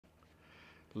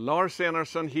Lars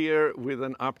Enarson here with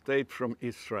an update from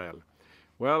Israel.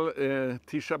 Well,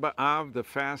 Tisha B'Av, the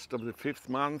fast of the 5th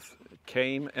month,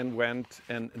 came and went,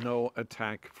 and no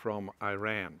attack from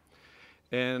Iran.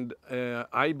 And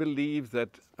I believe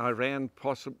that Iran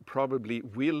probably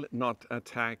will not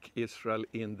attack Israel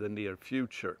in the near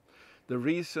future. The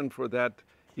reason for that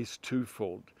is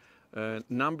twofold.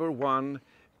 Number one,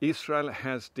 Israel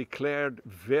has declared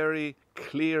very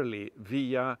clearly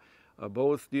via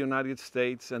both the United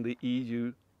States and the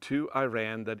EU to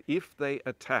Iran that if they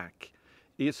attack,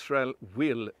 Israel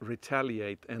will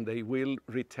retaliate, and they will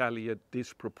retaliate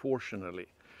disproportionately.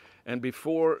 And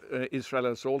before, Israel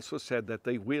has also said that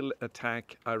they will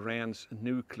attack Iran's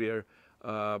nuclear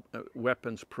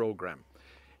weapons program.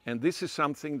 And this is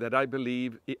something that I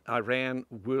believe Iran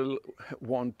will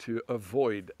want to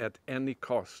avoid at any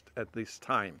cost at this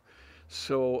time.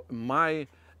 So my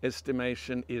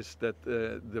estimation is that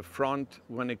the front,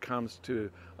 when it comes to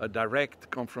a direct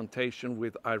confrontation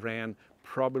with Iran,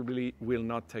 probably will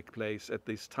not take place at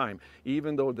this time,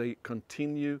 even though they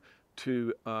continue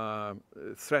to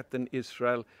threaten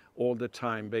Israel all the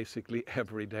time, basically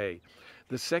every day.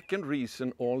 The second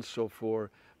reason also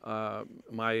for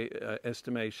my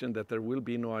estimation that there will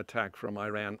be no attack from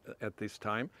Iran at this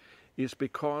time is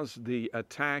because the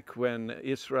attack when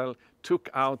Israel took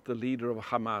out the leader of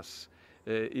Hamas,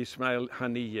 Ismail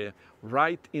Haniyeh,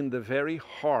 right in the very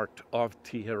heart of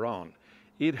Tehran.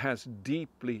 It has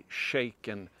deeply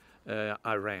shaken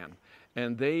Iran.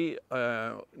 And they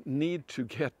need to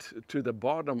get to the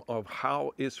bottom of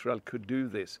how Israel could do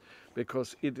this,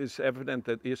 because it is evident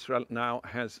that Israel now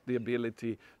has the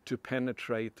ability to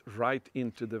penetrate right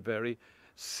into the very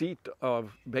seat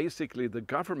of basically the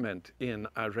government in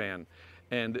Iran.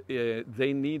 And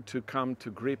they need to come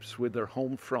to grips with their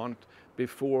home front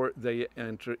before they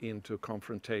enter into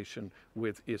confrontation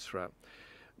with Israel.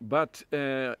 But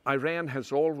Iran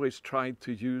has always tried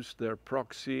to use their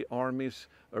proxy armies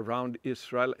around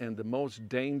Israel, and the most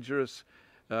dangerous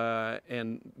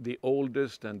and the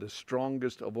oldest and the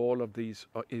strongest of all of these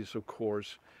is, of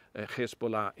course,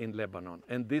 Hezbollah in Lebanon.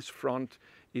 And this front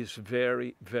is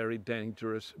very, very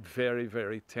dangerous, very,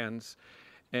 very tense.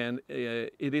 And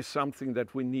it is something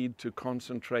that we need to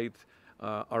concentrate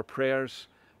our prayers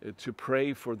to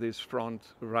pray for this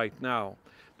front right now,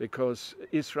 because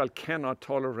Israel cannot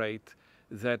tolerate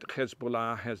that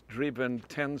Hezbollah has driven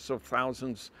tens of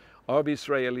thousands of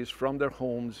Israelis from their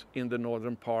homes in the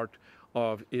northern part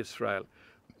of Israel.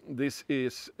 This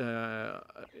is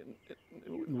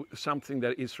something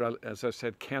that Israel, as I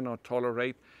said, cannot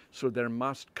tolerate, so there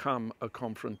must come a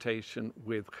confrontation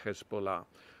with Hezbollah.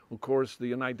 Of course, the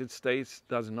United States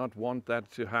does not want that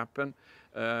to happen.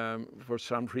 For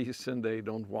some reason, they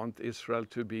don't want Israel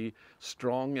to be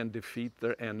strong and defeat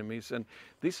their enemies. And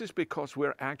this is because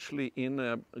we're actually in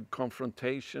a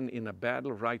confrontation, in a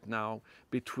battle right now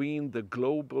between the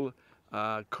global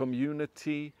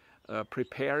community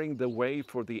preparing the way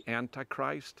for the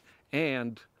Antichrist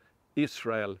and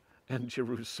Israel and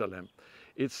Jerusalem.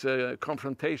 It's a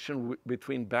confrontation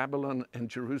between Babylon and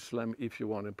Jerusalem, if you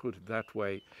want to put it that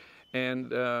way. And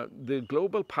the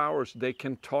global powers, they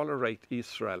can tolerate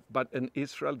Israel, but an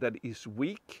Israel that is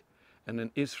weak and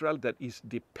an Israel that is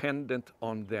dependent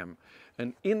on them.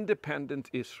 An independent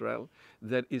Israel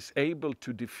that is able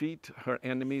to defeat her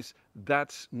enemies,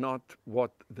 that's not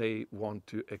what they want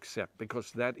to accept, because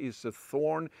that is a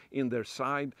thorn in their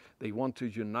side. They want to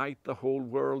unite the whole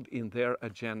world in their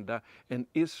agenda, and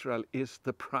Israel is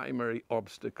the primary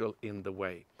obstacle in the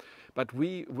way. But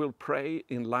we will pray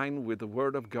in line with the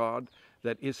Word of God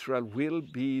that Israel will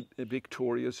be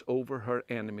victorious over her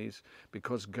enemies,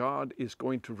 because God is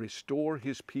going to restore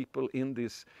His people in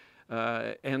this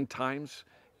end times,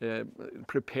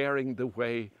 preparing the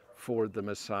way for the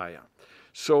Messiah.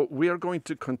 So we are going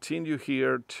to continue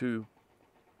here to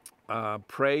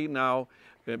pray now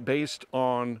based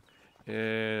on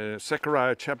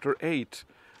Zechariah chapter 8,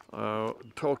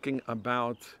 talking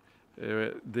about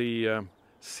the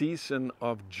season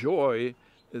of joy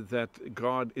that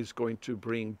God is going to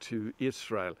bring to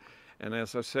Israel. And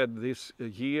as I said, this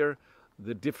year,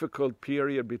 the difficult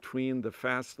period between the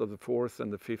fast of the 4th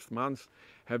and the 5th month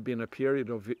have been a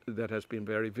period that has been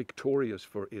very victorious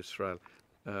for Israel.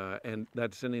 And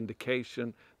that's an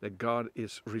indication that God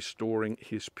is restoring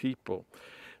His people.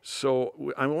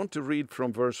 So I want to read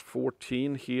from verse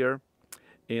 14 here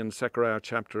in Zechariah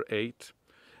chapter 8.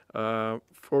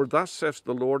 For thus says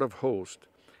the Lord of hosts,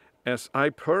 as I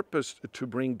purposed to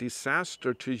bring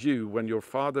disaster to you when your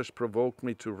fathers provoked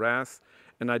me to wrath,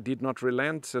 and I did not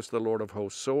relent, says the Lord of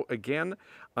hosts, so again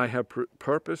I have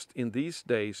purposed in these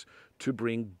days to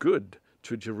bring good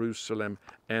to Jerusalem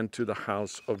and to the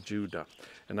house of Judah.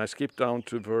 And I skip down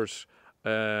to verse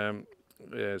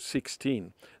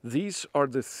 16. These are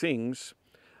the things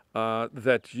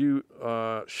that you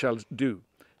shall do.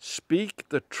 Speak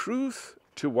the truth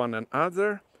to one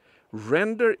another,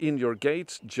 render in your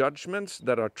gates judgments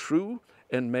that are true,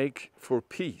 and make for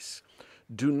peace.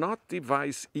 Do not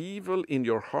devise evil in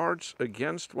your hearts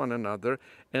against one another,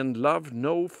 and love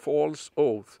no false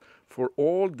oath, for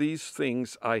all these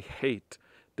things I hate,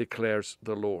 declares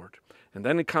the Lord. And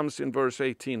then it comes in verse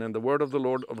 18, and the word of the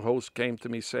Lord of hosts came to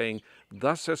me, saying,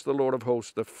 Thus says the Lord of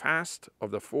hosts, the fast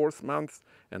of the 4th month,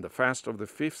 and the fast of the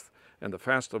 5th, and the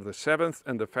fast of the 7th,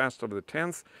 and the fast of the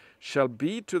 10th, shall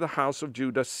be to the house of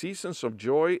Judah seasons of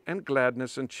joy and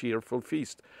gladness and cheerful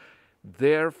feast.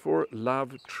 Therefore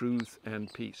love truth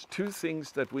and peace. Two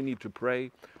things that we need to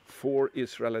pray for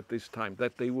Israel at this time,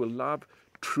 that they will love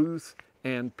truth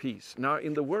and peace. Now,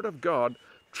 in the Word of God,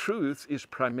 truth is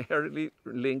primarily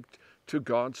linked to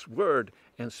God's Word,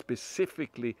 and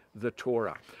specifically the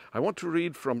Torah. I want to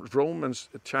read from Romans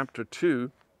chapter 2,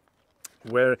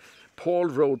 where Paul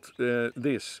wrote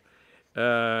this.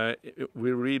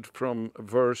 We read from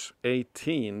verse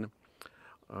 18.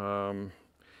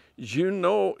 You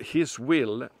know his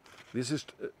will. This is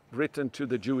written to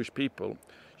the Jewish people.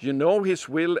 You know his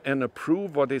will and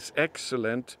approve what is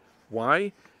excellent.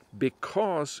 Why?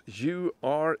 Because you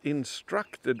are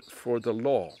instructed for the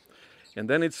law. And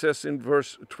then it says in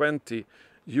verse 20,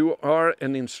 you are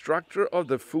an instructor of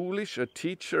the foolish, a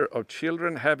teacher of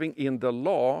children, having in the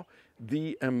law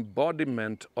the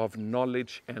embodiment of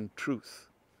knowledge and truth.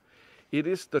 It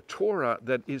is the Torah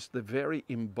that is the very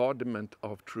embodiment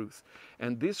of truth.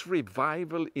 And this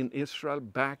revival in Israel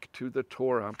back to the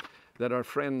Torah that our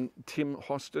friend Tim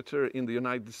Hostetter in the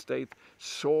United States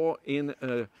saw in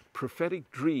a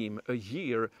prophetic dream a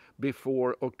year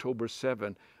before October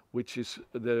 7, which is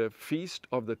the feast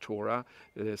of the Torah,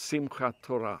 Simchat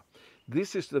Torah.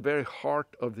 This is the very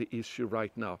heart of the issue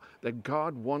right now, that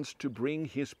God wants to bring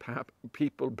his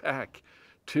people back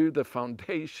to the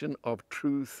foundation of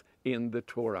truth in the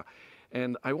Torah.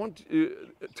 And I want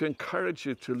to encourage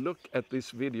you to look at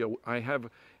this video. I have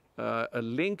a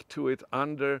link to it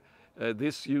under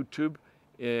this YouTube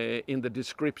in the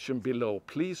description below.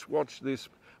 Please watch this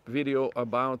video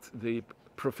about the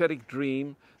prophetic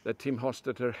dream that Tim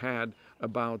Hostetter had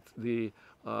about the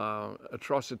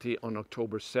atrocity on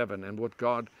October 7 and what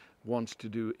God wants to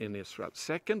do in Israel.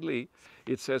 Secondly,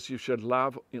 it says you should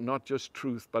love not just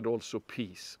truth but also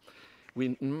peace.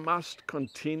 We must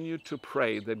continue to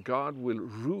pray that God will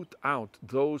root out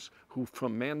those who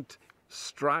foment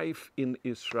strife in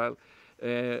Israel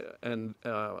and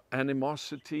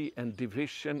animosity and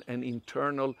division and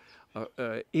internal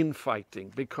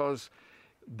infighting, because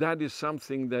that is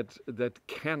something that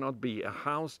cannot be. A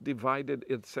house divided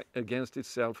against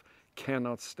itself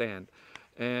cannot stand.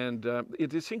 And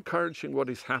it is encouraging what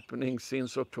is happening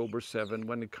since October 7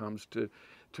 when it comes to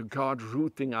God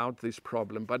rooting out this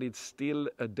problem, but it's still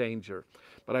a danger.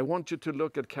 But I want you to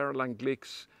look at Caroline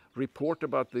Glick's report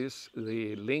about this.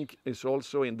 The link is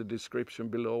also in the description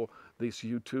below this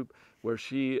YouTube, where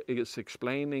she is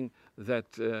explaining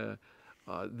that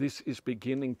this is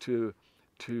beginning to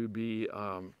be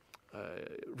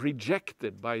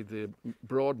rejected by the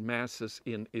broad masses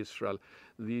in Israel,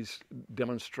 these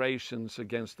demonstrations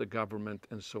against the government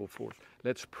and so forth.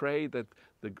 Let's pray that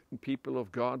the people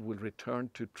of God will return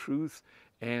to truth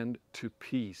and to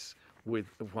peace with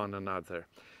one another.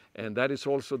 And that is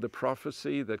also the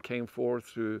prophecy that came forth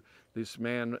through this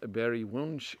man, Barry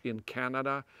Wunsch, in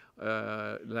Canada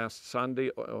last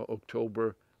Sunday,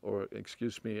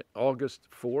 August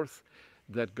 4th,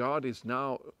 that God is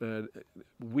now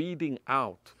weeding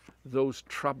out those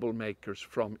troublemakers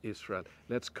from Israel.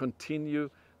 Let's continue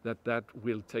that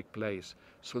will take place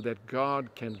so that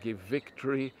God can give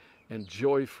victory and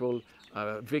joyful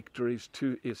victories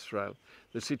to Israel.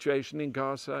 The situation in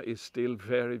Gaza is still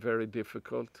very, very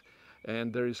difficult,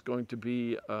 and there is going to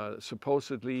be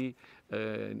supposedly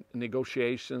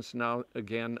negotiations now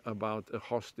again about a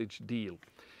hostage deal.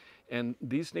 And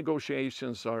these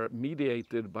negotiations are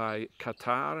mediated by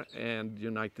Qatar and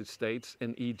United States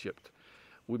and Egypt.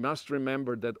 We must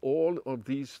remember that all of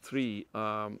these three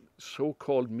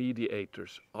so-called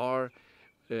mediators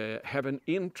have an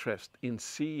interest in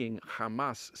seeing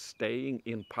Hamas staying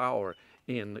in power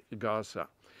in Gaza.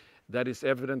 That is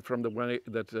evident from the way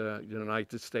that the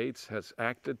United States has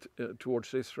acted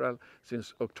towards Israel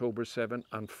since October 7.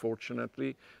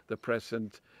 Unfortunately, the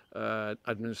present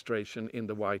administration in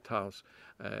the White House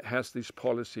has this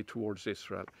policy towards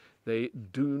Israel. They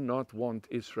do not want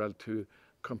Israel to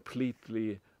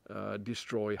completely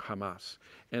destroy Hamas.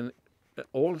 And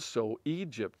also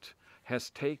Egypt has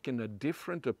taken a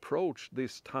different approach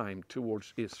this time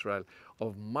towards Israel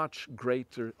of much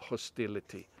greater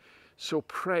hostility. So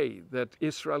pray that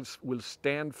Israel will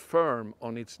stand firm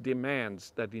on its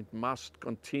demands that it must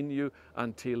continue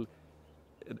until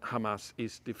Hamas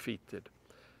is defeated.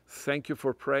 Thank you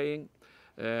for praying.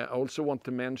 I also want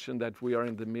to mention that we are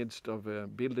in the midst of a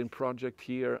building project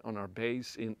here on our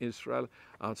base in Israel,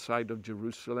 outside of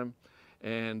Jerusalem.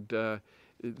 And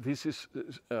this is,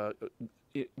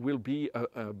 it will be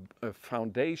a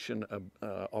foundation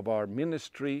of our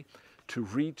ministry to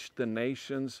reach the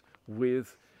nations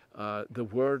with the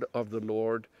word of the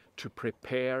Lord, to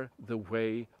prepare the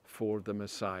way for the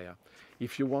Messiah.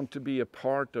 If you want to be a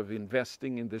part of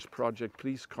investing in this project,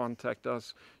 please contact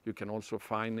us. You can also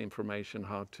find information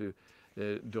how to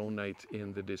donate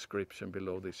in the description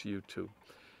below this YouTube.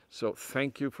 So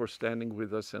thank you for standing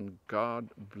with us, and God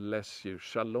bless you.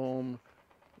 Shalom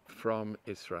from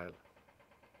Israel.